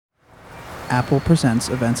Apple Presents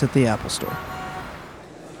events at the Apple Store.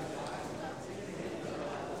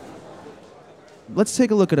 Let's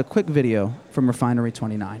take a look at a quick video from Refinery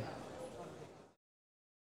 29.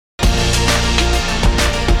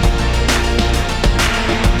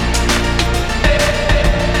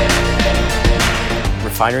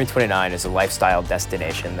 Refinery 29 is a lifestyle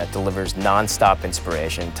destination that delivers non-stop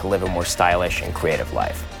inspiration to live a more stylish and creative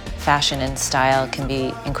life. Fashion and style can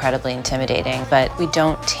be incredibly intimidating, but we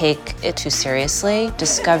don't take it too seriously.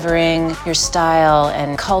 Discovering your style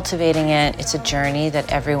and cultivating it, it's a journey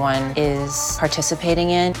that everyone is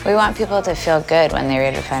participating in. We want people to feel good when they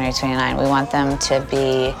read Refinery 29. We want them to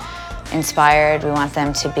be inspired, we want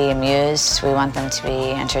them to be amused, we want them to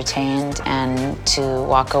be entertained, and to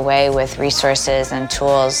walk away with resources and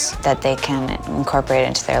tools that they can incorporate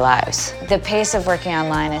into their lives. The pace of working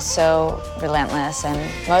online is so relentless, and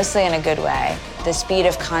mostly in a good way. The speed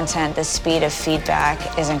of content, the speed of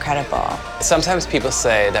feedback is incredible. Sometimes people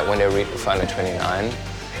say that when they read Refinery 29,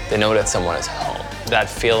 they know that someone is home. That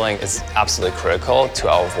feeling is absolutely critical to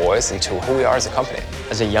our voice and to who we are as a company.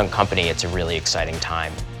 As a young company, it's a really exciting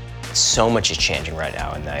time. So much is changing right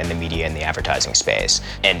now in the media and the advertising space.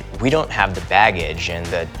 And we don't have the baggage and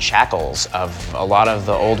the shackles of a lot of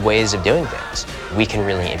the old ways of doing things. We can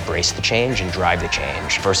really embrace the change and drive the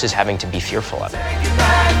change versus having to be fearful of it. Take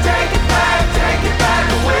it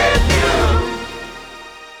back with you.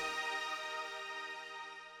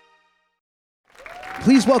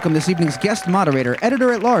 Please welcome this evening's guest moderator,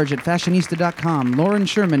 editor-at-large at Fashionista.com, Lauren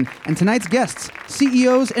Sherman, and tonight's guests,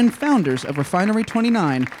 CEOs and founders of Refinery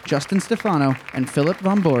 29, Justin Stefano and Philip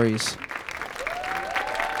Von Bories.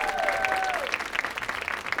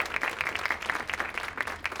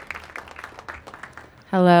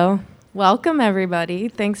 Hello. Welcome, everybody.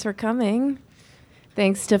 Thanks for coming.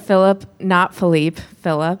 Thanks to Philip, not Philippe,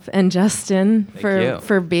 Philip, and Justin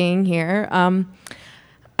for being here.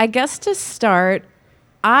 I guess to start,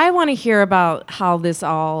 I want to hear about how this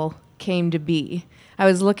all came to be. I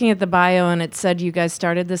was looking at the bio and it said you guys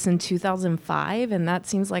started this in 2005, and that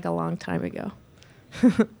seems like a long time ago.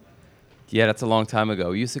 Yeah, that's a long time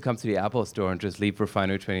ago. We used to come to the Apple Store and just leave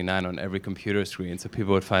Refinery 29 on every computer screen so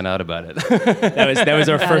people would find out about it. That was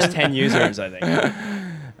our first 10 users, I think.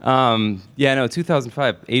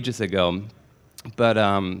 2005, ages ago. But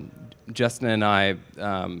Justin and I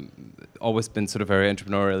always been sort of very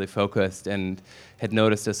entrepreneurially focused and had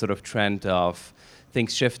noticed a sort of trend of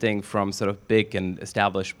things shifting from sort of big and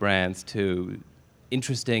established brands to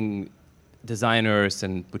interesting designers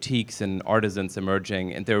and boutiques and artisans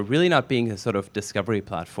emerging, and there really not being a sort of discovery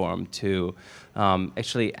platform to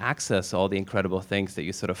actually access all the incredible things that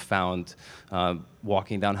you sort of found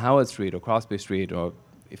walking down Howard Street or Crosby Street, or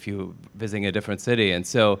if you visiting a different city. And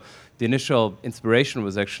so the initial inspiration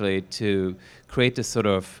was actually to create this sort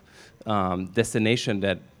of destination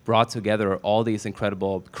that brought together all these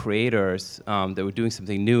incredible creators that were doing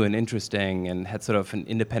something new and interesting and had sort of an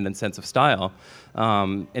independent sense of style.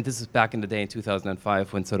 And this is back in the day in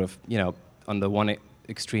 2005 when sort of, on the one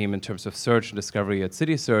extreme in terms of search and discovery at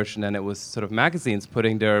City Search, and then it was sort of magazines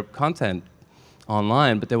putting their content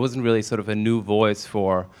online, but there wasn't really sort of a new voice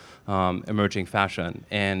for emerging fashion,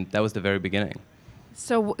 and that was the very beginning.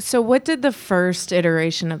 So what did the first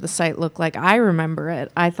iteration of the site look like? I remember it.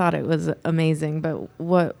 I thought it was amazing, but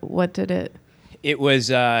what did it? It was,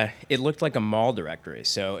 it looked like a mall directory.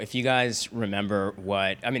 So if you guys remember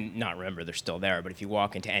not remember, they're still there, but if you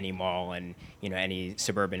walk into any mall in, any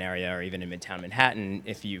suburban area or even in Midtown Manhattan,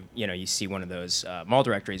 if you see one of those mall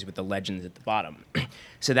directories with the legends at the bottom.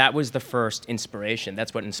 So that was the first inspiration.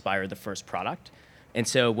 That's what inspired the first product. And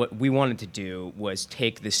so what we wanted to do was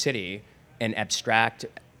take the city and abstract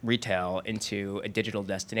retail into a digital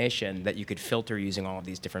destination that you could filter using all of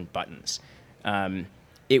these different buttons.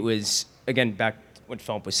 It was, again, back to what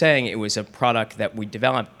Philip was saying, it was a product that we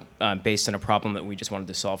developed based on a problem that we just wanted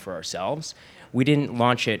to solve for ourselves. We didn't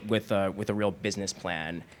launch it with a real business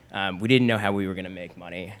plan. We didn't know how we were gonna make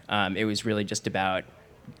money. It was really just about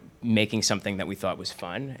making something that we thought was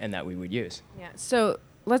fun and that we would use. Yeah. So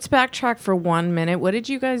let's backtrack for 1 minute. What did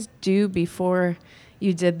you guys do before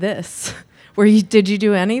you did this? Did you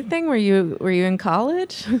do anything? Were you in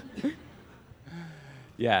college?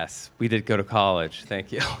 Yes, we did go to college.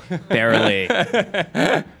 Thank you. Barely.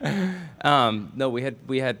 No,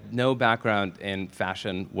 we had no background in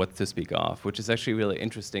fashion what to speak of, which is actually really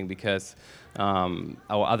interesting because our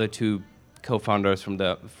other two co-founders from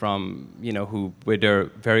who were there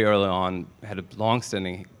very early on, had a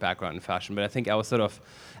long-standing background in fashion. But I think our sort of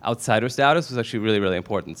outsider status was actually really, really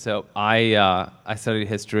important. So I studied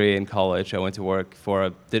history in college. I went to work for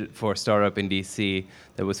a startup in DC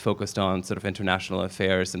that was focused on sort of international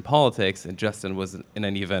affairs and politics, and Justin was in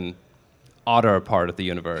an even odder part of the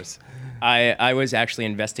universe. I was actually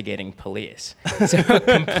investigating police, so a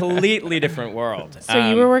completely different world. So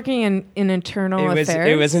you were working in internal affairs?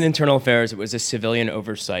 It was in internal affairs. It was a civilian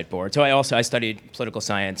oversight board. So I studied political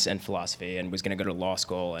science and philosophy and was going to go to law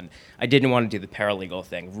school. And I didn't want to do the paralegal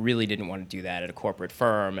thing, really didn't want to do that at a corporate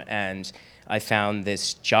firm. And I found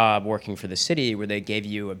this job working for the city where they gave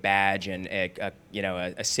you a badge and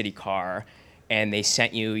a city car. And they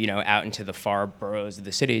sent you, out into the far boroughs of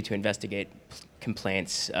the city to investigate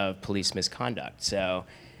complaints of police misconduct. So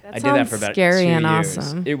I did that for about 2 years. Scary and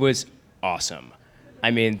awesome. It was awesome. I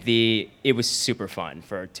mean, it was super fun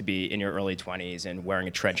to be in your early 20s and wearing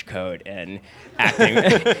a trench coat and acting,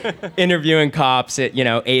 interviewing cops at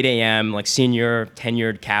 8 a.m. like senior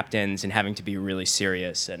tenured captains and having to be really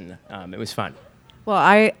serious, and it was fun. Well,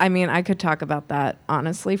 I mean, I could talk about that,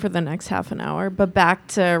 honestly, for the next half an hour, but back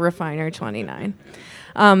to Refinery 29.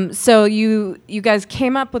 So you guys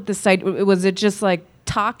came up with the site. Was it just like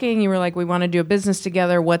talking? You were like, we want to do a business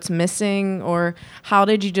together. What's missing? Or how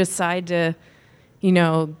did you decide to,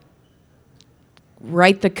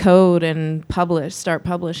 write the code and start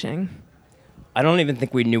publishing? I don't even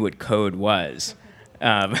think we knew what code was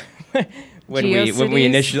when we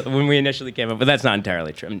initially came up, but that's not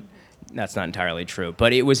entirely true. That's not entirely true,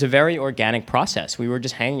 but it was a very organic process. We were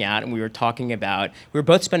just hanging out and we were talking about, we were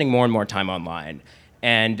both spending more and more time online.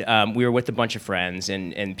 And we were with a bunch of friends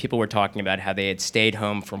and people were talking about how they had stayed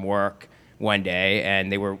home from work one day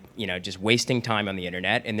and they were, just wasting time on the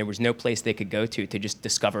internet and there was no place they could go to just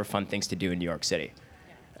discover fun things to do in New York City.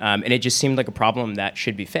 And it just seemed like a problem that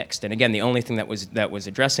should be fixed. And again, the only thing that was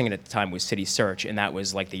addressing it at the time was City Search, and that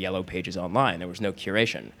was like the yellow pages online. There was no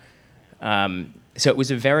curation. So it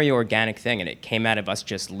was a very organic thing, and it came out of us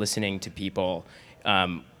just listening to people,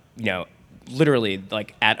 literally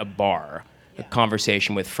like at a bar, a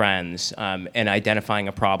conversation with friends, and identifying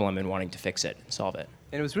a problem and wanting to fix it, solve it.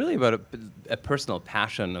 And it was really about a personal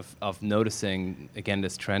passion of noticing, again,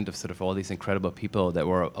 this trend of sort of all these incredible people that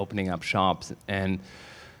were opening up shops. And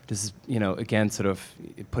this is, again, sort of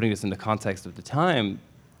putting this in the context of the time,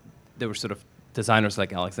 there were sort of designers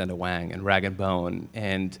like Alexander Wang and Rag & Bone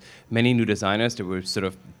and many new designers that were sort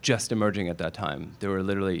of just emerging at that time. They were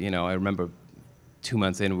literally, I remember 2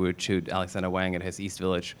 months in, we would shoot Alexander Wang at his East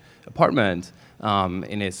Village apartment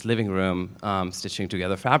in his living room, stitching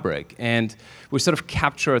together fabric. And we sort of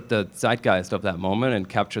captured the zeitgeist of that moment and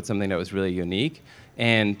captured something that was really unique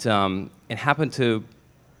and happened to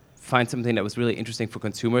find something that was really interesting for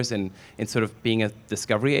consumers in sort of being a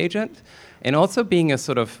discovery agent and also being a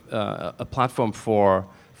sort of a platform for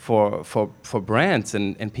brands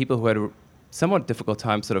and people who had a somewhat difficult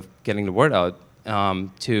time sort of getting the word out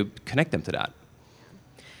to connect them to that.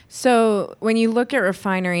 So when you look at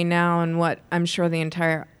Refinery now and what I'm sure the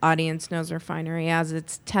entire audience knows Refinery as,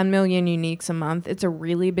 it's 10 million uniques a month. It's a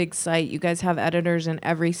really big site. You guys have editors in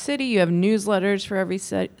every city. You have newsletters for every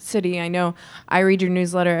city. I know I read your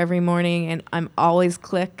newsletter every morning and I'm always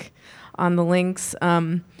click on the links.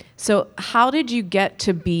 So how did you get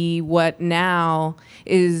to be what now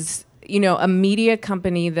is, a media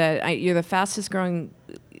company that you're the fastest growing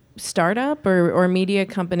startup or media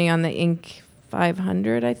company on the Inc.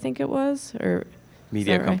 500, I think it was, or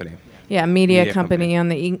media company. Right? Yeah, media company on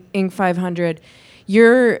the Inc. 500.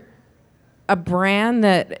 You're a brand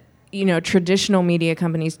that traditional media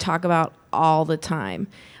companies talk about all the time.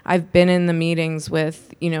 I've been in the meetings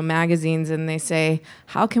with magazines, and they say,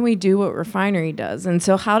 "How can we do what Refinery does?" And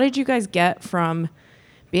so, how did you guys get from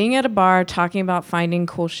being at a bar talking about finding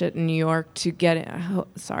cool shit in New York to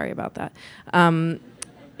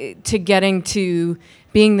to getting to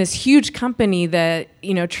being this huge company that,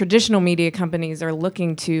 traditional media companies are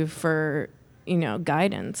looking to for,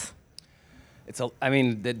 guidance? There's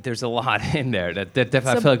a lot in there. That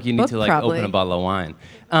I feel like you need to open a bottle of wine.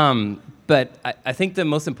 But I think the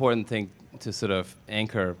most important thing to sort of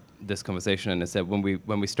anchor this conversation is that when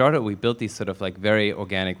we started, we built these sort of like very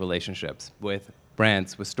organic relationships with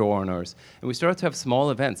brands, with store owners, and we started to have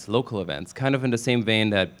small events, local events, kind of in the same vein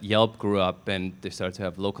that Yelp grew up and they started to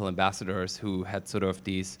have local ambassadors who had sort of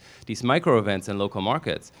these micro events in local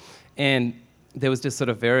markets. And there was this sort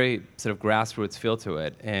of very sort of grassroots feel to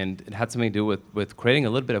it, and it had something to do with creating a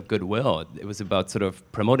little bit of goodwill. It was about sort of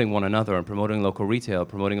promoting one another and promoting local retail,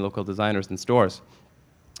 promoting local designers and stores.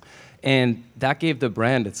 And that gave the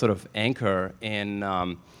brand its sort of anchor in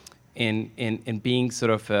in being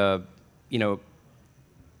sort of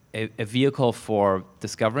a vehicle for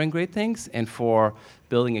discovering great things and for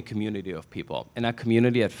building a community of people. And that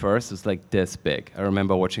community at first was like this big. I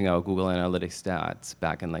remember watching our Google Analytics stats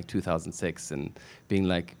back in like 2006 and being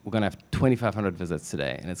like, we're gonna have 2,500 visits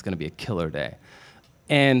today, and it's gonna be a killer day.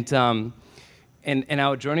 And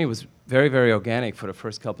our journey was very, very organic for the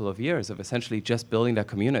first couple of years of essentially just building that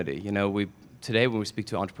community. Today when we speak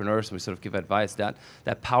to entrepreneurs and we sort of give advice,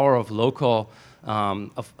 that power of local,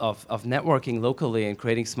 of networking locally and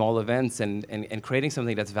creating small events and creating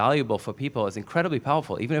something that's valuable for people is incredibly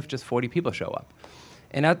powerful, even if just 40 people show up.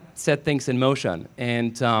 And that set things in motion.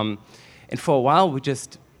 And for a while,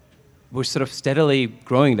 we're sort of steadily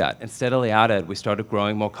growing that, and steadily at it, we started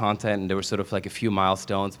growing more content, and there were sort of like a few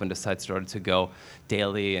milestones when the site started to go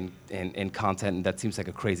daily and content, and that seems like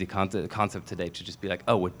a crazy concept today to just be like,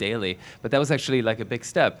 oh, we're daily, but that was actually like a big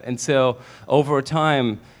step. And so over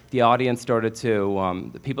time, the audience started to,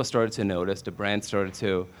 the people started to notice, the brand started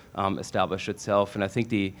to establish itself, and I think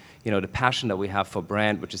the passion that we have for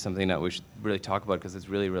brand, which is something that we should really talk about because it's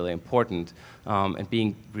really, really important, and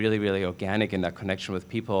being really, really organic in that connection with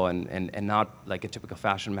people, and not like a typical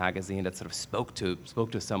fashion magazine that sort of spoke to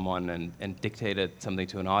someone and dictated something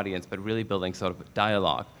to an audience, but really building sort of a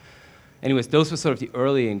dialogue. Anyways, those were sort of the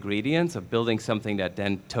early ingredients of building something that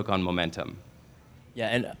then took on momentum. Yeah,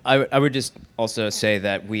 and I would just also say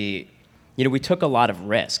that we took a lot of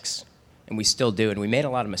risks, and we still do, and we made a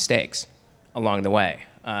lot of mistakes along the way.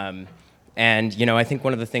 And I think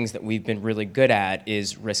one of the things that we've been really good at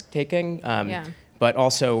is risk taking, but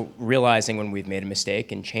also realizing when we've made a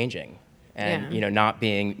mistake and changing, and not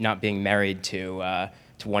being married to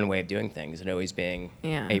one way of doing things, and always being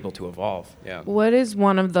able to evolve. Yeah. What is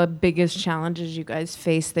one of the biggest challenges you guys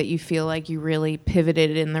face that you feel like you really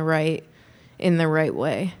pivoted in the right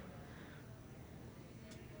way?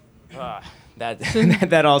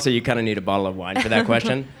 That also, you kind of need a bottle of wine for that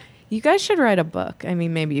question. You guys should write a book. I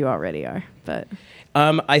mean, maybe you already are, but.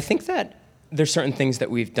 I think that there's certain things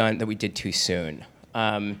that we've done that we did too soon.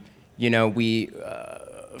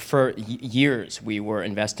 For years, we were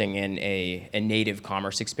investing in a native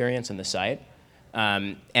commerce experience in the site.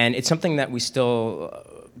 And it's something that we still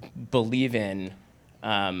believe in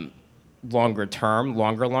longer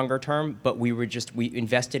term, but we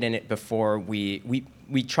invested in it before we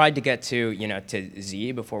tried to get to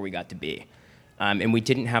Z before we got to B. And we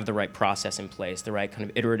didn't have the right process in place, the right kind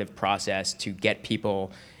of iterative process to get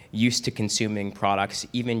people used to consuming products,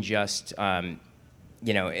 even just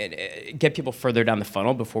get people further down the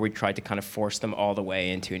funnel before we tried to kind of force them all the way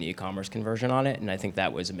into an e-commerce conversion on it. And I think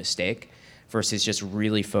that was a mistake, versus just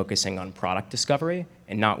really focusing on product discovery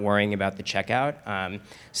and not worrying about the checkout.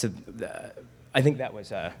 I think that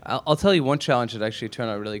was I'll tell you one challenge that actually turned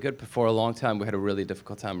out really good. But for a long time, we had a really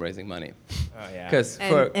difficult time raising money. Oh, yeah.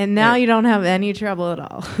 And now you don't have any trouble at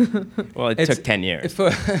all. Well, it took 10 years.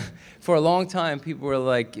 For a long time,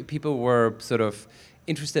 people were sort of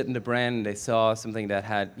interested in the brand, and they saw something that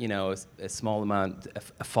had, a small amount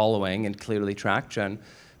of following and clearly traction,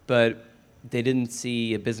 but they didn't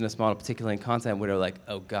see a business model, particularly in content, where they're like,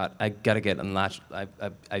 oh God, I gotta get unlatched.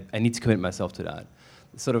 I need to commit myself to that.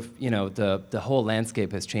 Sort of, the whole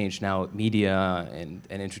landscape has changed now. Media and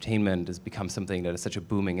entertainment has become something that is such a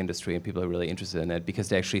booming industry, and people are really interested in it because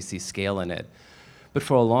they actually see scale in it. But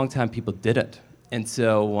for a long time, people didn't. And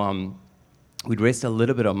so we'd raised a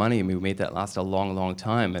little bit of money, and we made that last a long, long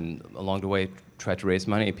time. And along the way, tried to raise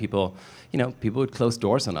money. People would close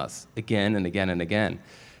doors on us again and again and again.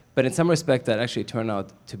 But in some respect, that actually turned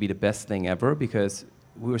out to be the best thing ever, because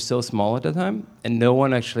we were so small at the time, and no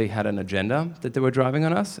one actually had an agenda that they were driving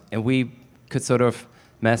on us, and we could sort of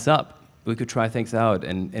mess up. We could try things out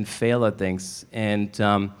and fail at things, and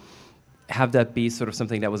have that be sort of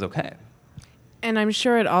something that was okay. And I'm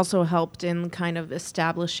sure it also helped in kind of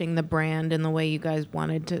establishing the brand in the way you guys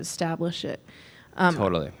wanted to establish it.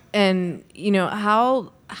 Totally. And,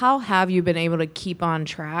 how have you been able to keep on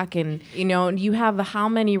track? And, you have how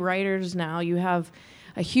many writers now? You have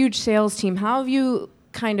a huge sales team. How have you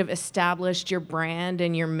kind of established your brand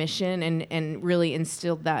and your mission and really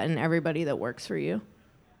instilled that in everybody that works for you?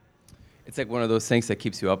 It's like one of those things that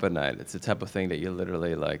keeps you up at night. It's the type of thing that you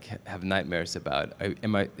literally have nightmares about.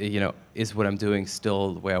 Is what I'm doing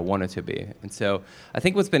still the way I want it to be? And so I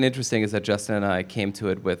think what's been interesting is that Justin and I came to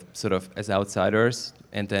it with sort of as outsiders,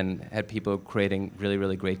 and then had people creating really,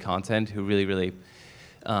 really great content who really, really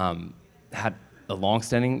had a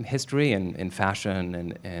long-standing history in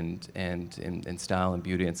fashion and in style and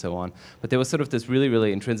beauty and so on. But there was sort of this really,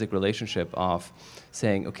 really intrinsic relationship of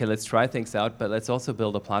saying, okay, let's try things out, but let's also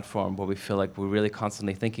build a platform where we feel like we're really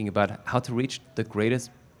constantly thinking about how to reach the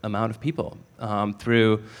greatest amount of people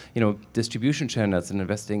through distribution channels and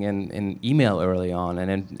investing in email early on,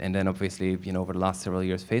 and then obviously over the last several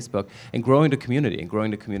years Facebook, and growing the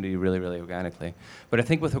community really, really organically. But I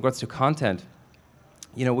think with regards to content,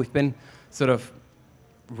 we've been sort of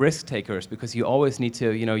risk takers, because you always need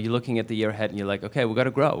to, you're looking at the year ahead and you're like, okay, we got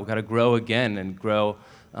to grow again, and grow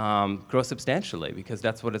substantially, because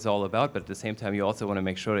that's what it's all about. But at the same time, you also want to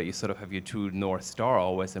make sure that you sort of have your true North Star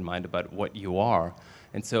always in mind about what you are.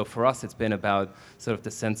 And so for us, it's been about sort of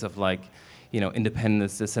the sense of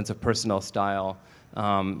independence, the sense of personal style,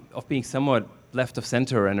 of being somewhat left of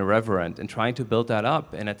center and irreverent, and trying to build that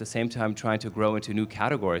up, and at the same time trying to grow into new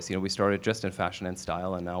categories. We started just in fashion and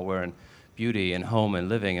style, and now we're in beauty and home and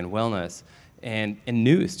living and wellness and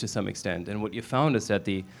news to some extent. And what you found is that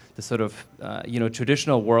the sort of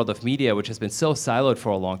traditional world of media, which has been so siloed for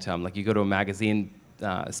a long time, like you go to a magazine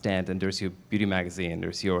stand and there's your beauty magazine,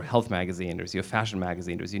 there's your health magazine, there's your fashion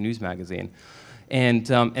magazine, there's your news magazine. And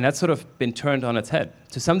that's sort of been turned on its head,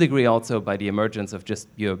 to some degree also by the emergence of just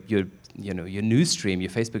your news stream,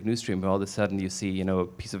 your Facebook news stream, where all of a sudden you see a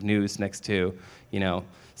piece of news next to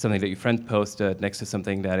something that your friend posted, next to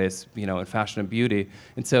something that is in fashion and beauty.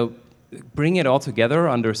 And so bring it all together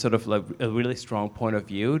under sort of like a really strong point of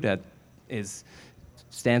view that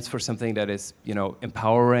stands for something that is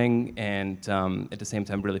empowering and at the same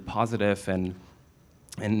time really positive and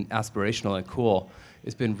aspirational and cool.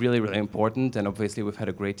 It's been really, really important, and obviously we've had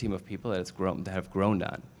a great team of people that have grown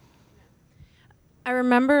that. I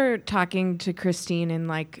remember talking to Christine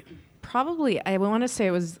in probably, I want to say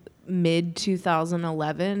it was mid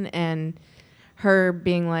 2011, and her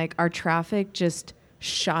being like, our traffic just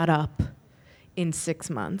shot up in 6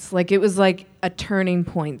 months. It was like a turning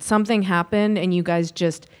point. Something happened and you guys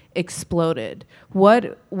just exploded.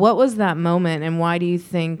 What was that moment, and why do you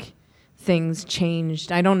think things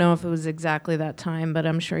changed? I don't know if it was exactly that time, but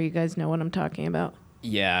I'm sure you guys know what I'm talking about.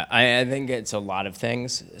 Yeah, I think it's a lot of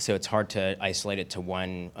things, so it's hard to isolate it to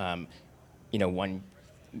one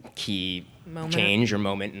key change or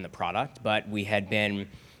moment in the product. But we had been,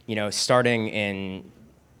 starting in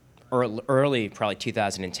early, probably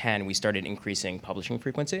 2010, we started increasing publishing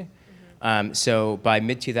frequency. So by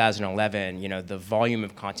mid-2011, the volume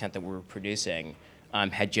of content that we were producing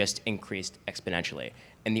had just increased exponentially.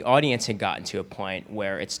 And the audience had gotten to a point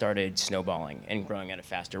where it started snowballing and growing at a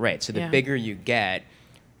faster rate. So the bigger you get,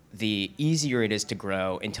 the easier it is to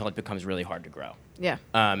grow until it becomes really hard to grow. Yeah.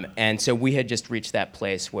 And so we had just reached that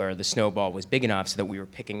place where the snowball was big enough so that we were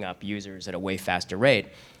picking up users at a way faster rate.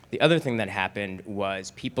 The other thing that happened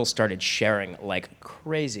was people started sharing like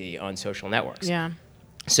crazy on social networks. Yeah.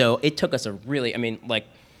 So it took us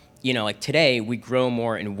today we grow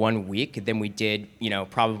more in 1 week than we did,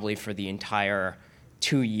 probably for the entire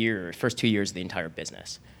first 2 years of the entire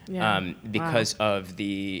business. Yeah. Because of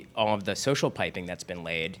all of the social piping that's been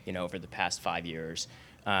laid, over the past 5 years,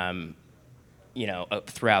 throughout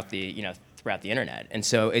the internet. And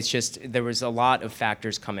so it's just, there was a lot of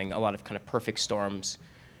factors coming, a lot of kind of perfect storms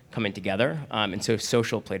coming together. And so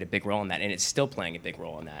social played a big role in that, and it's still playing a big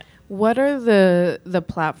role in that. What are the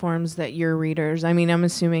platforms that your readers, I mean, I'm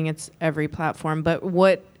assuming it's every platform, but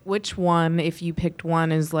which one, if you picked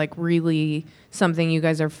one, is really something you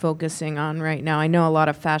guys are focusing on right now? I know a lot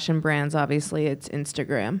of fashion brands, obviously it's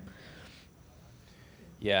Instagram.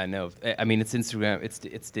 Yeah, no. I mean, it's Instagram.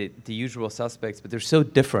 It's the usual suspects, but they're so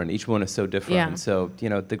different. Each one is so different. Yeah. And so,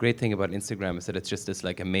 the great thing about Instagram is that it's just this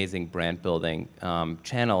amazing brand building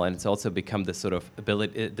channel, and it's also become this sort of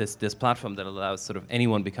ability, this platform that allows sort of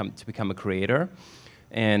anyone to become a creator.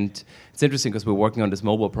 And it's interesting because we're working on this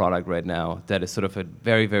mobile product right now that is sort of a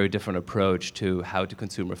very, very different approach to how to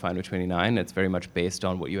consume Refinery 29. It's very much based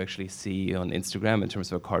on what you actually see on Instagram in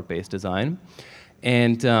terms of a cart-based design.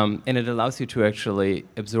 And it allows you to actually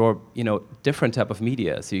absorb, different type of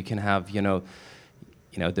media. So you can have,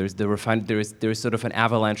 there's sort of an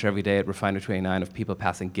avalanche every day at Refinery 29 of people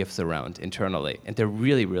passing GIFs around internally, and they're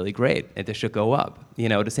really, really great, and they should go up.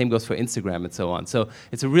 The same goes for Instagram and so on. So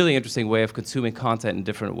it's a really interesting way of consuming content in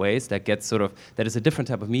different ways that is a different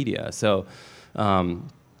type of media. So.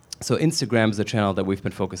 So Instagram is a channel that we've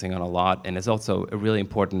been focusing on a lot, and is also a really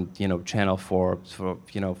important, channel for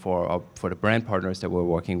the brand partners that we're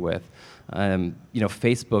working with.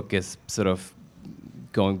 Facebook is sort of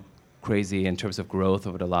going crazy in terms of growth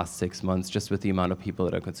over the last 6 months, just with the amount of people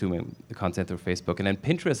that are consuming the content through Facebook. And then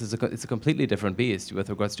Pinterest is it's a completely different beast with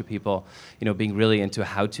regards to people, being really into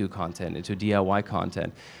how-to content, into DIY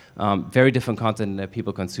content. Very different content that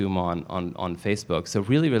people consume on Facebook. So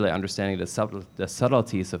really, really understanding the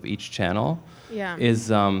subtleties of each channel is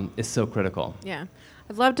so critical. Yeah.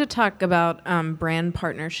 I'd love to talk about brand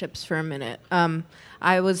partnerships for a minute.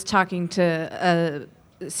 I was talking to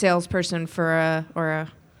a salesperson for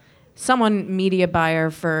someone media buyer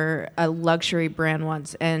for a luxury brand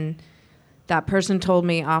once, and that person told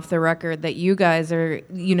me off the record that you guys are,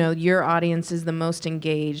 your audience is the most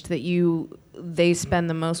engaged, that they spend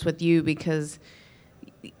the most with you because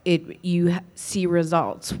you see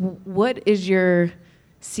results. What is your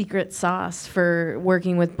secret sauce for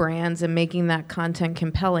working with brands and making that content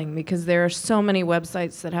compelling? Because there are so many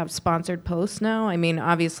websites that have sponsored posts now. I mean,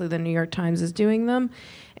 obviously the New York Times is doing them,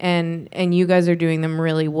 and you guys are doing them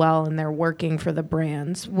really well, and they're working for the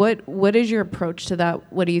brands. What is your approach to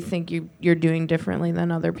that? What do you think you're doing differently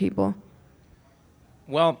than other people?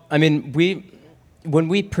 Well, I mean, when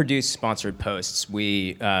we produce sponsored posts,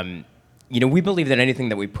 we believe that anything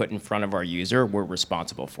that we put in front of our user, we're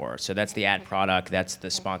responsible for. So that's the ad product, that's the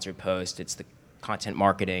sponsored post, it's the content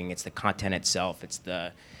marketing, it's the content itself, it's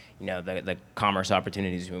the commerce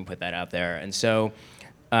opportunities when we put that out there. And so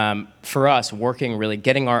for us,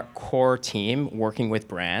 getting our core team working with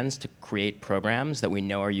brands to create programs that we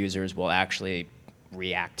know our users will actually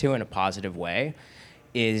react to in a positive way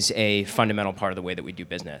is a fundamental part of the way that we do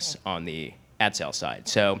business on the ad sales side.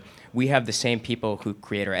 So we have the same people who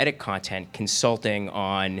create or edit content consulting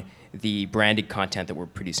on the branded content that we're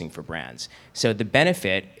producing for brands. So the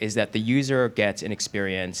benefit is that the user gets an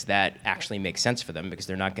experience that actually makes sense for them because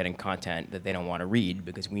they're not getting content that they don't want to read,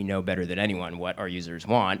 because we know better than anyone what our users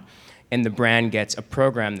want, and the brand gets a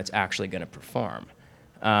program that's actually going to perform.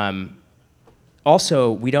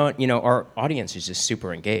 Also, our audience is just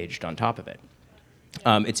super engaged on top of it.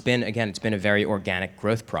 It's been a very organic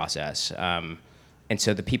growth process. And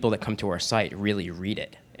so the people that come to our site really read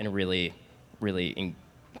it and really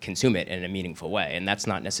consume it in a meaningful way. And that's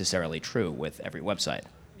not necessarily true with every website.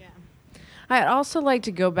 Yeah. I'd also like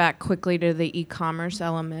to go back quickly to the e-commerce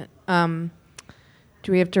element. Do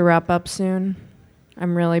we have to wrap up soon?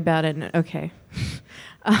 I'm really bad at it. Okay.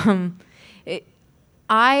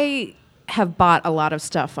 I have bought a lot of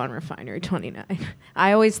stuff on Refinery29.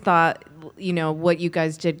 I always thought, what you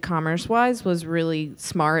guys did commerce-wise was really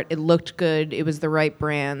smart. It looked good. It was the right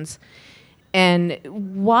brands. And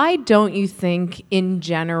why don't you think, in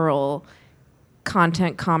general,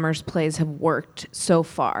 content commerce plays have worked so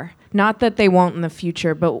far? Not that they won't in the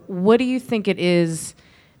future, but what do you think it is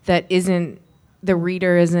that the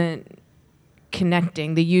reader isn't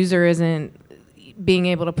connecting, the user isn't being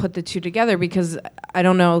able to put the two together? Because I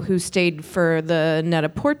don't know who stayed for the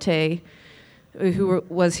Net-a-Porter, who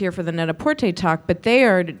was here for the Net-a-Porter talk, but they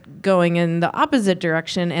are going in the opposite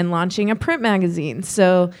direction and launching a print magazine.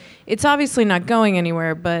 So it's obviously not going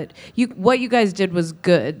anywhere, but what you guys did was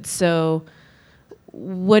good. So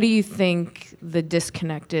what do you think the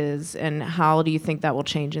disconnect is, and how do you think that will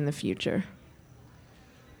change in the future?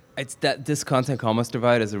 It's that this content commerce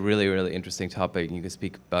divide is a really, really interesting topic, and you can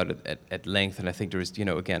speak about it at length. And I think there's,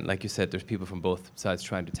 again, like you said, there's people from both sides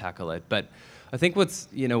trying to tackle it. But I think what's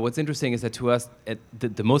interesting is that to us,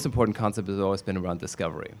 the most important concept has always been around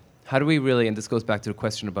discovery. How do we really, and this goes back to the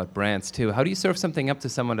question about brands too, how do you serve something up to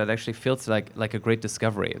someone that actually feels like a great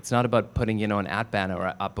discovery? It's not about putting, an ad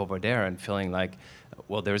banner up over there and feeling like,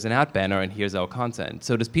 well, there's an ad banner and here's our content.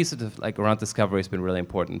 So this piece of around discovery has been really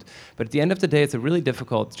important. But at the end of the day, it's a really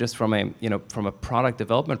difficult, just from a product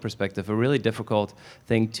development perspective, a really difficult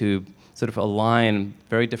thing to sort of align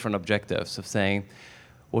very different objectives of saying,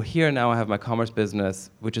 well, here now I have my commerce business,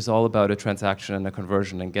 which is all about a transaction and a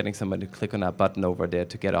conversion and getting somebody to click on that button over there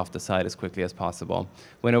to get off the site as quickly as possible.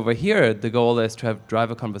 When over here, the goal is to drive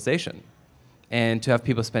a conversation and to have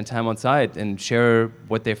people spend time on site and share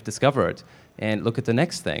what they've discovered and look at the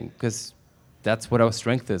next thing, because that's what our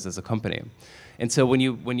strength is as a company. And so when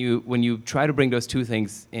you try to bring those two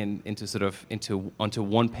things onto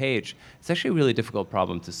one page, it's actually a really difficult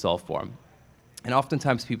problem to solve for. And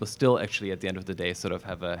oftentimes people still actually at the end of the day sort of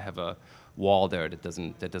have a wall there that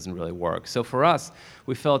doesn't really work. So for us,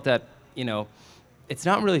 we felt that it's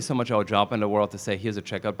not really so much our job in the world to say, here's a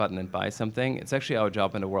checkout button and buy something. It's actually our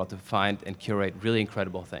job in the world to find and curate really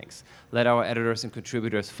incredible things. Let our editors and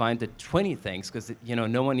contributors find the 20 things, because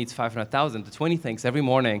no one needs 500,000, the 20 things every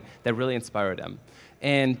morning that really inspire them.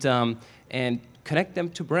 And connect them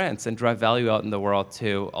to brands and drive value out in the world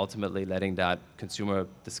to ultimately letting that consumer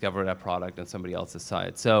discover that product on somebody else's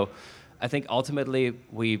site. So I think ultimately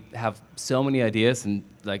we have so many ideas and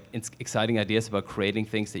exciting ideas about creating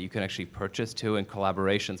things that you can actually purchase too, and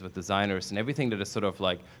collaborations with designers and everything that is sort of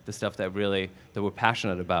like the stuff that we're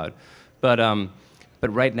passionate about. But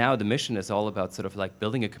right now the mission is all about sort of like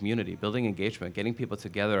building a community, building engagement, getting people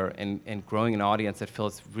together and growing an audience that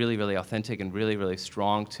feels really, really authentic and really, really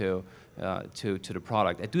strong to to the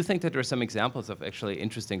product. I do think that there are some examples of actually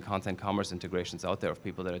interesting content commerce integrations out there of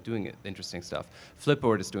people that are doing interesting stuff.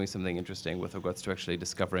 Flipboard is doing something interesting with regards to actually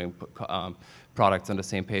discovering products on the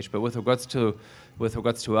same page. But with regards to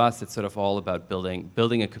us, it's sort of all about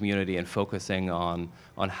building a community and focusing on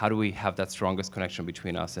how do we have that strongest connection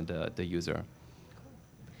between us and the user.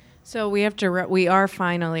 So we are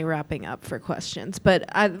finally wrapping up for questions. But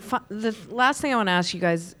the last thing I want to ask you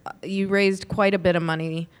guys, you raised quite a bit of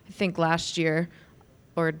money, I think last year,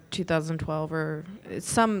 or 2012, or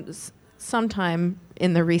sometime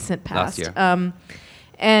in the recent past. Last year.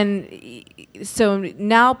 And so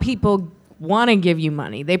now people want to give you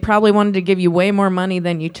money. They probably wanted to give you way more money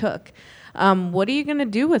than you took. What are you going to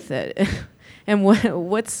do with it? And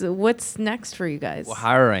what's next for you guys? We're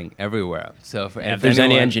hiring everywhere. So if there's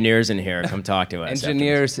any engineers in here, come talk to us.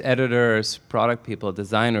 Engineers, editors, product people,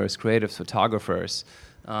 designers, creatives, photographers,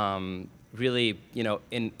 really,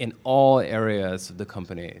 in all areas of the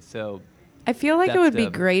company. So I feel like it would be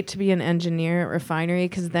great to be an engineer at Refinery,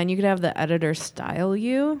 because then you could have the editor style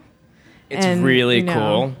you. It's really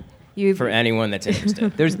cool. For anyone that's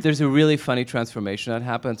interested. There's a really funny transformation that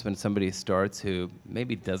happens when somebody starts who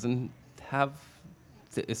maybe doesn't have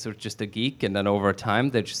is sort of just a geek, and then over time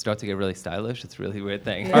they just start to get really stylish. It's a really weird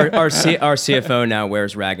thing. Yeah. Our CFO now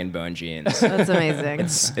wears rag and bone jeans. That's amazing.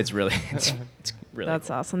 It's really That's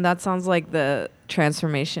cool. Awesome. That sounds like the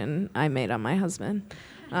transformation I made on my husband.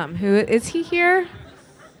 Who is he here?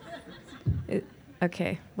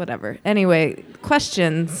 Okay, whatever. Anyway,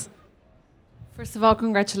 questions. First of all,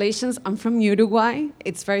 congratulations. I'm from Uruguay.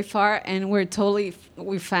 It's very far, and we're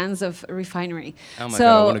fans of Refinery. Oh my God,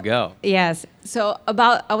 I want to go. Yes. So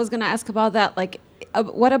I was going to ask about that.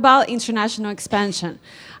 What about international expansion?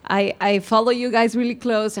 I follow you guys really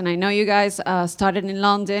close, and I know you guys started in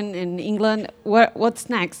London, in England. What's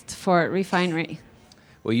next for Refinery?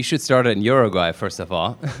 Well, you should start it in Uruguay, first of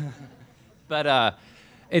all. But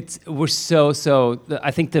we're so.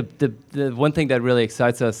 I think the one thing that really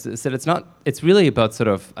excites us is that it's really about sort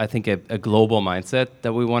of, I think, a global mindset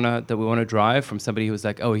that we wanna drive from somebody who's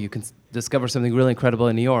like, oh, you can discover something really incredible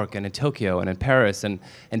in New York and in Tokyo and in Paris and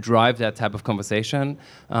drive that type of conversation.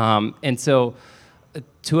 And so,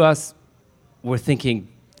 to us, we're thinking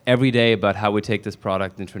every day about how we take this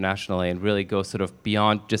product internationally and really go sort of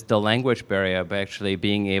beyond just the language barrier, but actually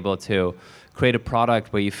being able to create a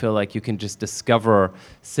product where you feel like you can just discover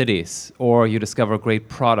cities or you discover great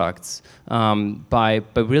products by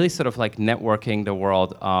really sort of like networking the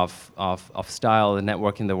world of style and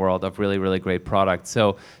networking the world of really, really great products.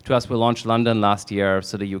 So to us, we launched London last year,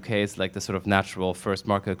 so the UK is like the sort of natural first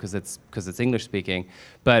market because it's English speaking.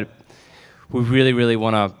 But we really, really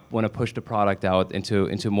want to push the product out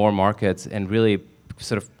into more markets and really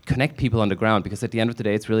sort of connect people on the ground, because at the end of the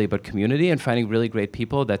day, it's really about community and finding really great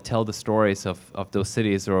people that tell the stories of those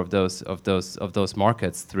cities or of those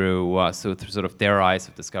markets through sort of their eyes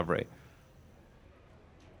of discovery.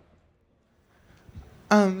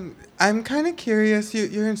 I'm kind of curious.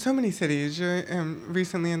 You're in so many cities. You're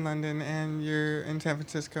recently in London, and you're in San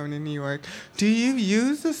Francisco and in New York. Do you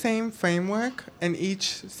use the same framework in each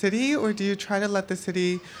city, or do you try to let the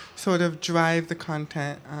city sort of drive the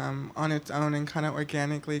content on its own and kind of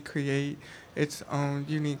organically create its own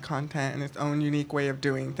unique content and its own unique way of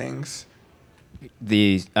doing things?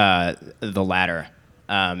 The latter.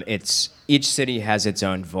 It's each city has its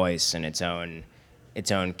own voice and its own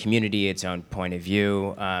community, its own point of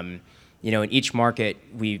view. In each market,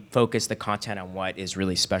 we focus the content on what is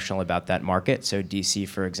really special about that market. So DC,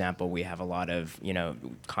 for example, we have a lot of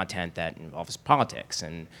content that involves politics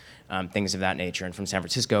and things of that nature. And from San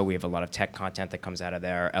Francisco, we have a lot of tech content that comes out of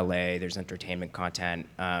there. LA, there's entertainment content.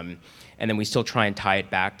 And then we still try and tie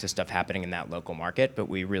it back to stuff happening in that local market, but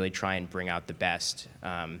we really try and bring out the best,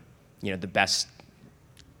 the best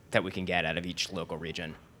that we can get out of each local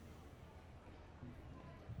region.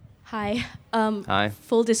 Hi. Hi.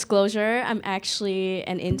 Full disclosure, I'm actually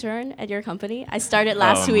an intern at your company. I started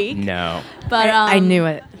last week. No. But I knew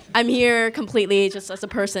it. I'm here completely just as a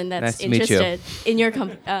person that's interested in your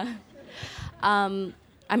company. I'm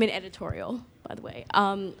in editorial, by the way.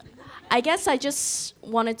 I guess I just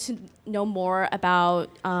wanted to know more about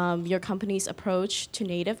your company's approach to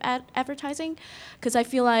native advertising, because I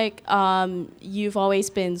feel like you've always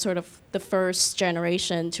been sort of the first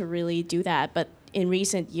generation to really do that, but in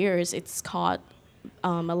recent years, it's caught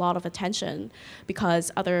a lot of attention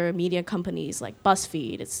because other media companies like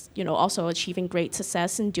BuzzFeed is, also achieving great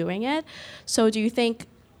success in doing it. So do you think,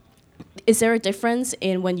 is there a difference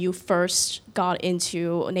in when you first got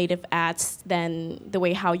into native ads than the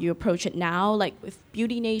way how you approach it now, like with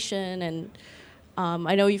Beauty Nation? And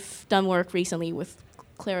I know you've done work recently with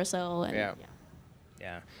Clearasil. And,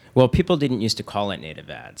 yeah. Well, people didn't used to call it native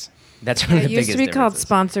ads. That's one of the biggest It used to be called differences.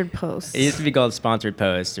 sponsored posts. It used to be called sponsored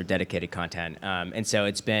posts or dedicated content. And so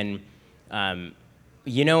it's been,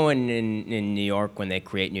 you know, in New York when they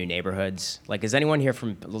create new neighborhoods, like, is anyone here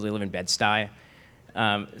from, live in Bed-Stuy?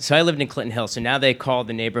 So I lived in Clinton Hill. So now they call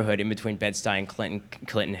the neighborhood in between Bed-Stuy and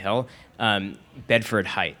Clinton Hill Bedford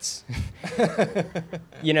Heights.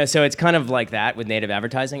 You know, so it's kind of like that with native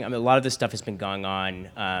advertising. I mean, a lot of this stuff has been going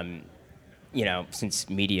on, you know, since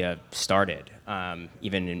media started,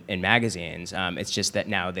 even in magazines. It's just that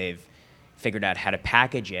now they've figured out how to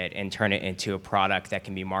package it and turn it into a product that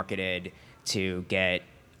can be marketed to get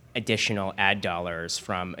additional ad dollars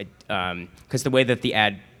from, because the way that the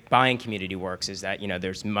ad buying community works is that, you know,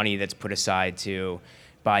 there's money that's put aside to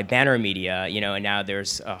buy banner media, you know, and now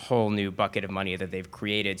there's a whole new bucket of money that they've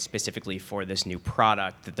created specifically for this new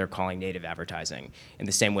product that they're calling native advertising, in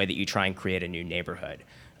the same way that you try and create a new neighborhood.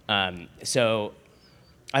 So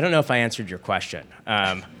I don't know if I answered your question.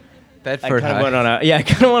 Bedford I kind of went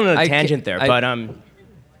on a tangent there,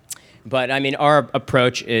 but I mean, our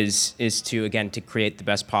approach is to, again, to create the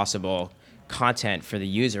best possible content for the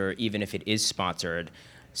user, even if it is sponsored,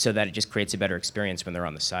 so that it just creates a better experience when they're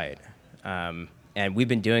on the site. And we've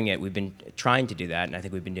been doing it. We've been trying to do that, and I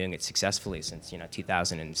think we've been doing it successfully since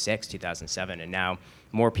 2006, 2007, and now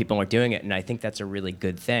more people are doing it, and I think that's a really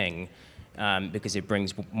good thing, because it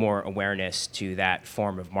brings more awareness to that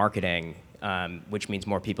form of marketing, which means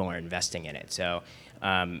more people are investing in it. So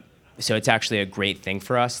it's actually a great thing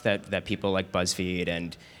for us that people like BuzzFeed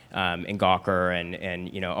and Gawker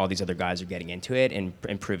and all these other guys are getting into it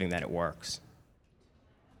and proving that it works.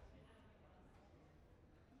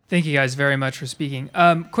 Thank you guys very much for speaking.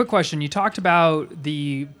 Quick question. You talked about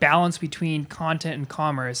the balance between content and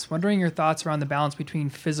commerce. Wondering your thoughts around the balance between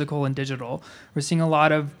physical and digital. We're seeing a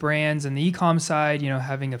lot of brands in the e-com side,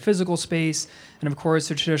 having a physical space. And of course,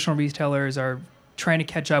 the traditional retailers are trying to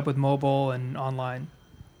catch up with mobile and online.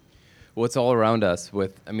 Well, it's all around us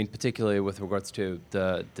particularly with regards to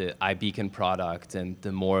the iBeacon product and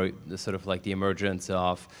the sort of like the emergence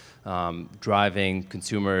of driving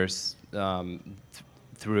consumers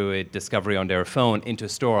through a discovery on their phone into a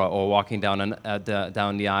store, or walking down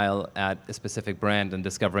the aisle at a specific brand and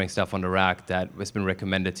discovering stuff on the rack that has been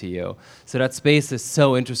recommended to you. So that space is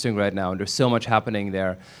so interesting right now, and there's so much happening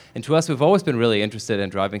there. And to us, we've always been really interested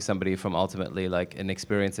in driving somebody from ultimately like an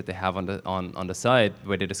experience that they have on the site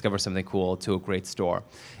where they discover something cool to a great store.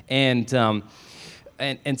 And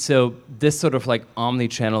so this sort of like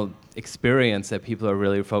omni-channel experience that people are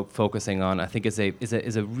really focusing on, I think is a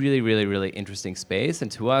really, really, really interesting space. And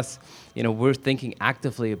to us, we're thinking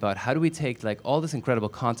actively about how do we take like all this incredible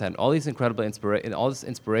content, all these incredible all this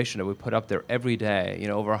inspiration that we put up there every day,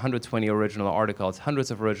 over 120 original articles, hundreds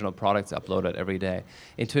of original products uploaded every day,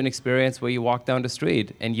 into an experience where you walk down the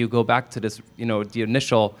street and you go back to this, the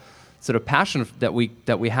initial sort of passion that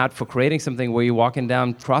we had for creating something, where you're walking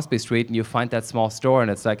down Crosby Street and you find that small store and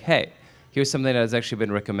it's like, hey, here's something that has actually been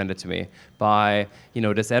recommended to me by,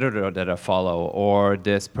 this editor that I follow, or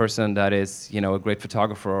this person that is, a great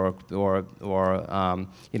photographer or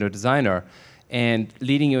designer, and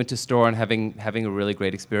leading you into store and having a really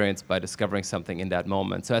great experience by discovering something in that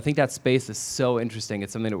moment. So I think that space is so interesting.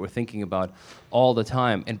 It's something that we're thinking about all the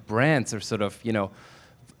time, and brands are sort of,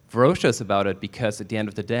 ferocious about it, because at the end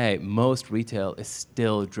of the day, most retail is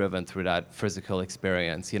still driven through that physical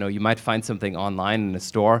experience. You might find something online in a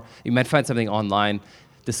store, you might find something online,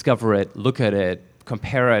 discover it, look at it,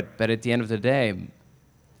 compare it, but at the end of the day,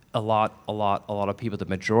 a lot of people,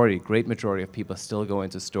 great majority of people still go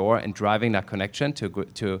into store, and driving that connection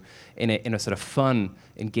to in a sort of fun,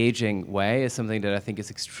 engaging way is something that I think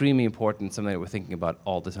is extremely important, something that we're thinking about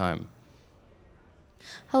all the time.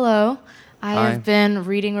 Hello. I have been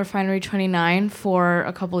reading Refinery29 for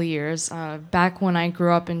a couple of years. Back when I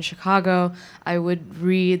grew up in Chicago, I would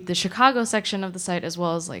read the Chicago section of the site as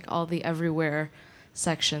well as like all the everywhere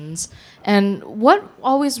sections. And what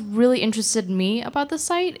always really interested me about the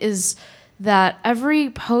site is that every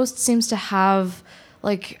post seems to have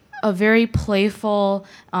like a very playful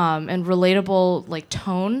and relatable like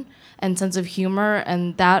tone and sense of humor,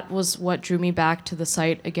 and that was what drew me back to the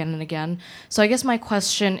site again and again. So I guess my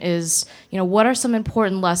question is, what are some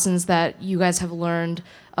important lessons that you guys have learned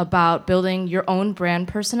about building your own brand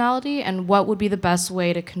personality, and what would be the best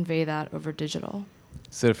way to convey that over digital?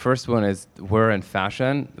 So the first one is, we're in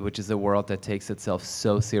fashion, which is a world that takes itself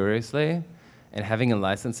so seriously, and having a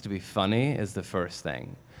license to be funny is the first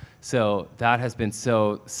thing. So that has been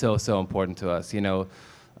so important to us.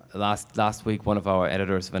 last week, one of our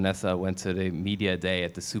editors, Vanessa, went to the media day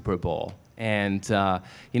at the Super Bowl, and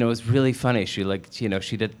it was really funny. She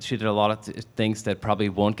did a lot of things that probably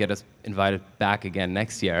won't get us invited back again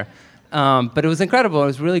next year. But it was incredible. It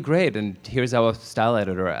was really great. And here's our style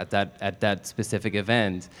editor at that specific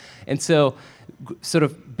event. And so, sort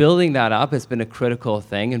of building that up has been a critical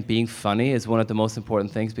thing. And being funny is one of the most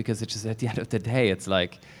important things, because it's just, at the end of the day, it's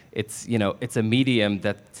like it's a medium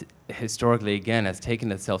that historically, again, has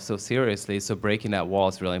taken itself so seriously. So breaking that wall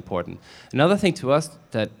is really important. Another thing to us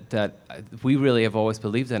that we really have always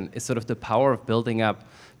believed in is sort of the power of building up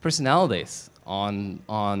personalities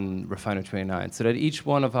on Refinery 29, so that each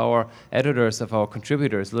one of our editors, of our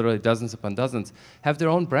contributors, literally dozens upon dozens, have their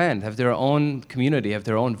own brand, have their own community, have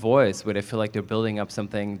their own voice, where they feel like they're building up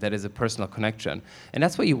something that is a personal connection. And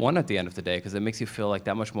that's what you want at the end of the day, because it makes you feel like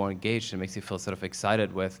that much more engaged, and makes you feel sort of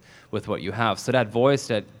excited with what you have. So that voice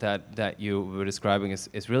that you were describing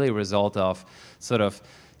is really a result of sort of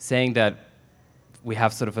saying that we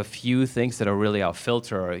have sort of a few things that are really our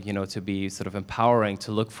filter, to be sort of empowering,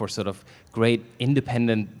 to look for sort of great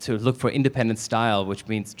independent style, which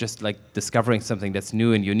means just like discovering something that's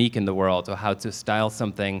new and unique in the world, or how to style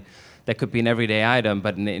something that could be an everyday item,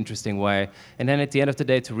 but in an interesting way. And then at the end of the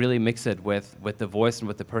day, to really mix it with the voice and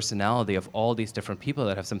with the personality of all these different people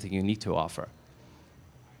that have something unique to offer.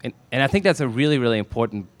 And I think that's a really, really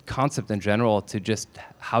important concept in general to just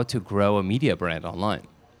how to grow a media brand online.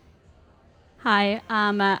 Hi,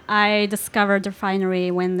 I discovered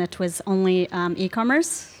Refinery when it was only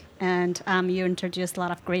e-commerce, and you introduced a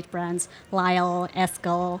lot of great brands, Lyle,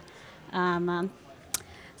 Eskel.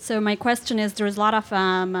 So my question is, there's a lot of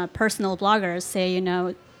personal bloggers say,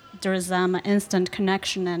 there's instant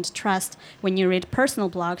connection and trust when you read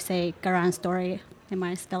personal blogs, say Garant Story, am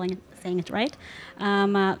I saying it right?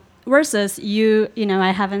 Versus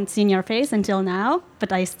I haven't seen your face until now,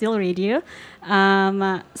 but I still read you.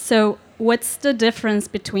 So what's the difference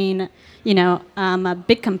between, a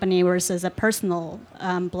big company versus a personal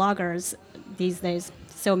bloggers these days?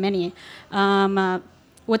 So many.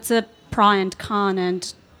 What's a pro and con,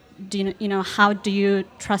 and how do you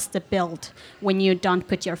trust the build when you don't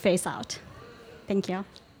put your face out? Thank you.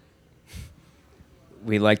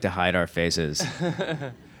 We like to hide our faces.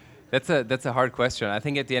 That's a hard question. I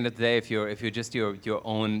think at the end of the day, if you're just your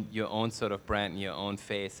own sort of brand and your own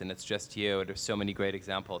face, and it's just you, there's so many great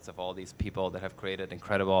examples of all these people that have created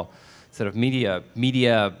incredible sort of media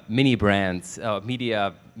mini brands,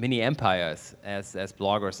 media mini empires as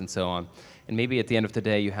bloggers and so on. And maybe at the end of the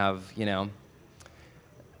day, you have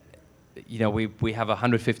we have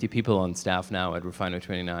 150 people on staff now at Refinery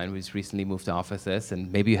 29. We just recently moved to offices, and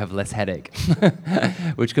maybe you have less headache,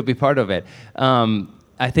 which could be part of it.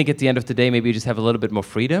 I think at the end of the day, maybe you just have a little bit more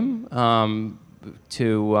freedom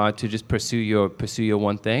to just pursue your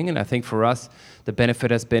one thing. And I think for us, the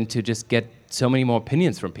benefit has been to just get so many more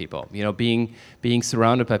opinions from people. Being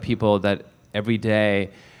surrounded by people that every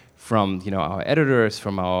day, from our editors,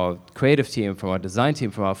 from our creative team, from our design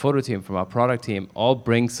team, from our photo team, from our product team, all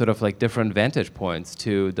bring sort of like different vantage points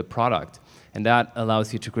to the product, and that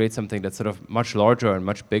allows you to create something that's sort of much larger and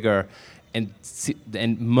much bigger. And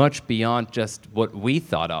much beyond just what we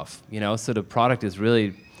thought of, So the product is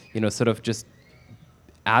really, sort of just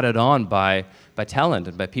added on by talent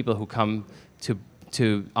and by people who come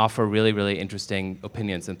to offer really, really interesting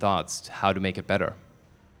opinions and thoughts how to make it better.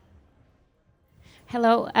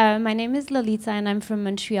 Hello, my name is Lolita, and I'm from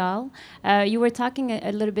Montreal. You were talking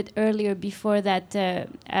a little bit earlier before that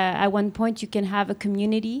at one point you can have a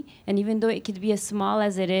community, and even though it could be as small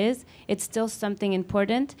as it is, it's still something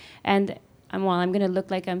important. And I'm going to look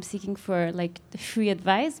like I'm seeking for like the free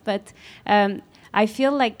advice, but I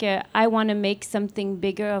feel like I want to make something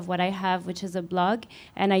bigger of what I have, which is a blog.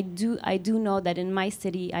 And I do know that in my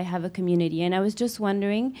city I have a community. And I was just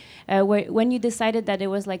wondering, when you decided that it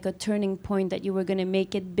was like a turning point, that you were going to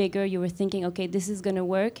make it bigger, you were thinking, okay, this is going to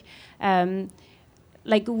work.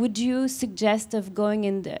 Like, would you suggest of going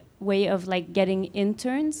in the way of like getting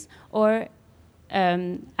interns, or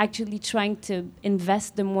actually trying to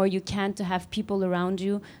invest the more you can to have people around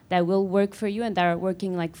you that will work for you and that are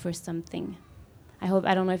working like for something? I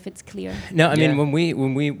don't know if it's clear. No, I mean, when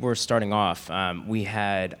we were starting off, we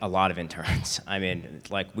had a lot of interns. I mean,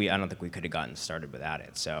 I don't think we could have gotten started without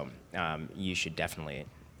it. So you should definitely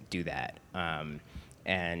do that.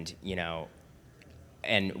 And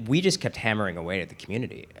we just kept hammering away at the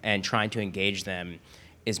community and trying to engage them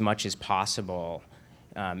as much as possible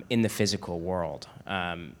in the physical world.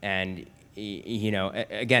 And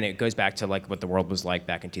again, it goes back to like what the world was like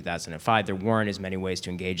back in 2005. There weren't as many ways to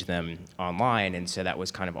engage them online, and so that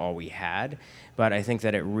was kind of all we had. But I think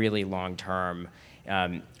that it really long term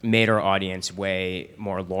made our audience way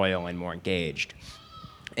more loyal and more engaged,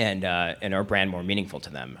 and our brand more meaningful to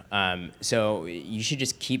them. So you should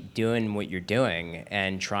just keep doing what you're doing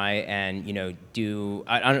and try and do.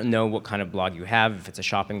 I don't know what kind of blog you have, if it's a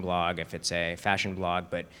shopping blog, if it's a fashion blog,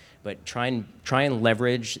 but try and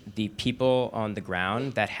leverage the people on the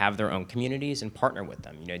ground that have their own communities and partner with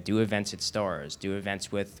them. Do events at stores, do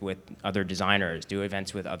events with other designers, do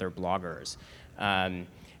events with other bloggers,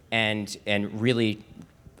 and really.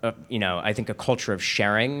 I think a culture of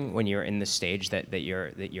sharing when you're in the stage that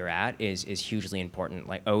you're at is hugely important.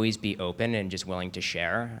 Like, always be open and just willing to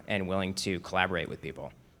share and willing to collaborate with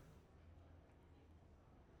people.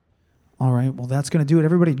 All right, well, that's going to do it.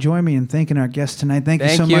 Everybody join me in thanking our guests tonight. Thank you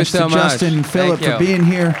so much to much. Justin and Philip for being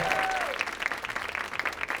here.